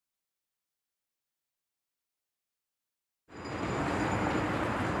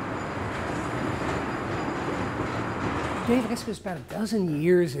Dave, I guess it was about a dozen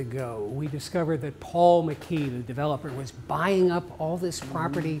years ago, we discovered that Paul McKee, the developer, was buying up all this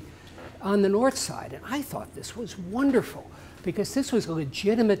property on the north side. And I thought this was wonderful because this was a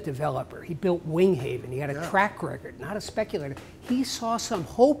legitimate developer. He built Winghaven. He had a track record, not a speculator. He saw some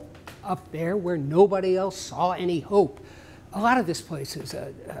hope up there where nobody else saw any hope. A lot of this place is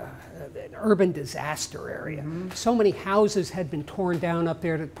an urban disaster area. So many houses had been torn down up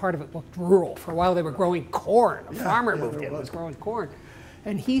there that part of it looked rural. For a while they were growing corn. A farmer moved in, was growing corn.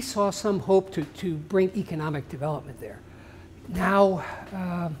 And he saw some hope to bring economic development there. Now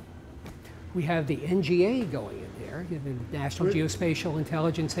we have the NGA going in there, the National Geospatial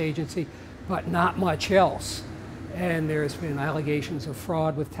Intelligence Agency, but not much else. And there's been allegations of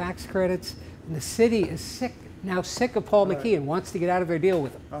fraud with tax credits. And the city is sick of Paul McKee and wants to get out of their deal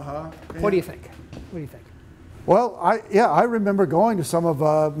with him. What do you think? What do you think? Well, I remember going to some of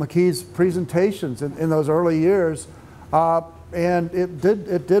McKee's presentations in those early years, and it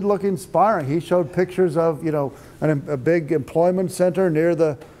did look inspiring. He showed pictures of a big employment center near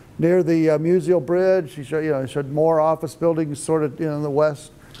the Musial Bridge. He showed more office buildings sort of in the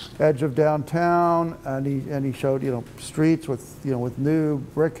west edge of downtown, and he showed streets with new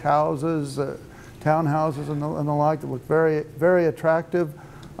brick houses. Townhouses and the like that looked very, very attractive.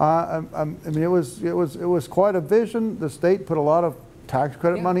 I mean, it was quite a vision. The state put a lot of tax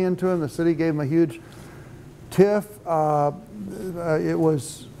credit money into him. The city gave him a huge TIF.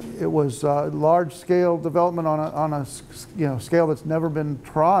 It was large-scale development on a scale that's never been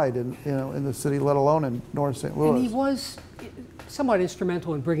tried in the city, let alone in North St. Louis. And he was somewhat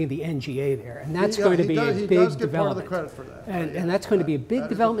instrumental in bringing the NGA there, and that's going to be a big development. He does get part of the credit for that. And that's going to be a big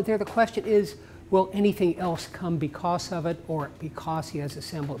development there. The question is, will anything else come because of it or because he has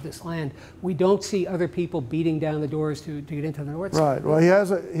assembled this land? We don't see other people beating down the doors to get into the north side. Right. Well, he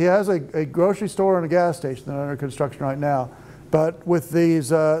has a grocery store and a gas station that are under construction right now. But with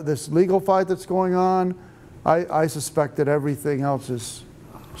this legal fight that's going on, I suspect that everything else is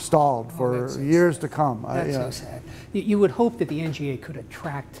stalled for years to come. That's so sad. You would hope that the NGA could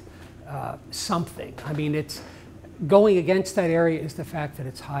attract something. I mean, it's going against that area is the fact that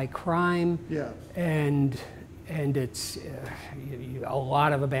it's high crime, and it's a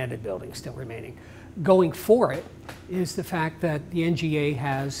lot of abandoned buildings still remaining. Going for it is the fact that the NGA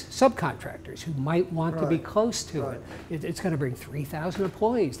has subcontractors who might want to be close to it. It's going to bring 3,000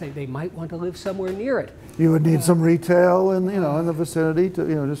 employees. They might want to live somewhere near it. You would need some retail in the vicinity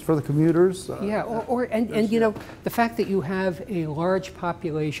to just for the commuters. The fact that you have a large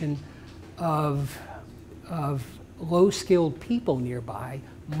population of low-skilled people nearby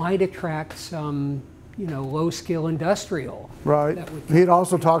might attract some, low-skill industrial. Right.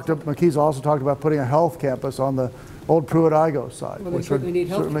 McKee's also talked about putting a health campus on the old Pruitt-Igoe side, well, which would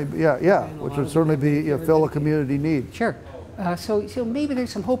certainly be fill a community need. Sure. So maybe there's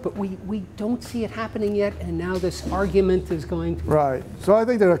some hope, but we don't see it happening yet, and now this argument is going to. Right. So I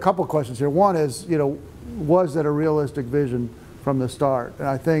think there are a couple of questions here. One is, was it a realistic vision from the start? And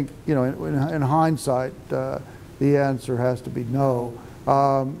I think, in hindsight, the answer has to be no.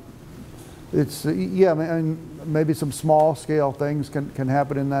 Maybe some small scale things can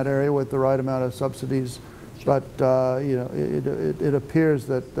happen in that area with the right amount of subsidies, but it appears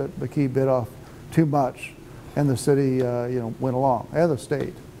that McKee bit off too much, and the city went along, and the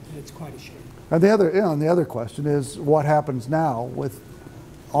state. It's quite a shame. And the other question is what happens now with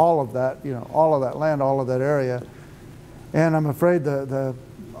all of that, all of that land, all of that area, and I'm afraid the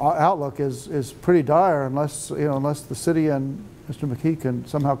outlook is pretty dire unless the city and Mr. McKee can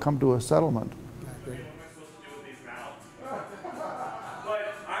somehow come to a settlement. What am I supposed to do with these mouths?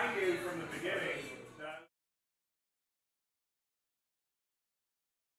 But I knew from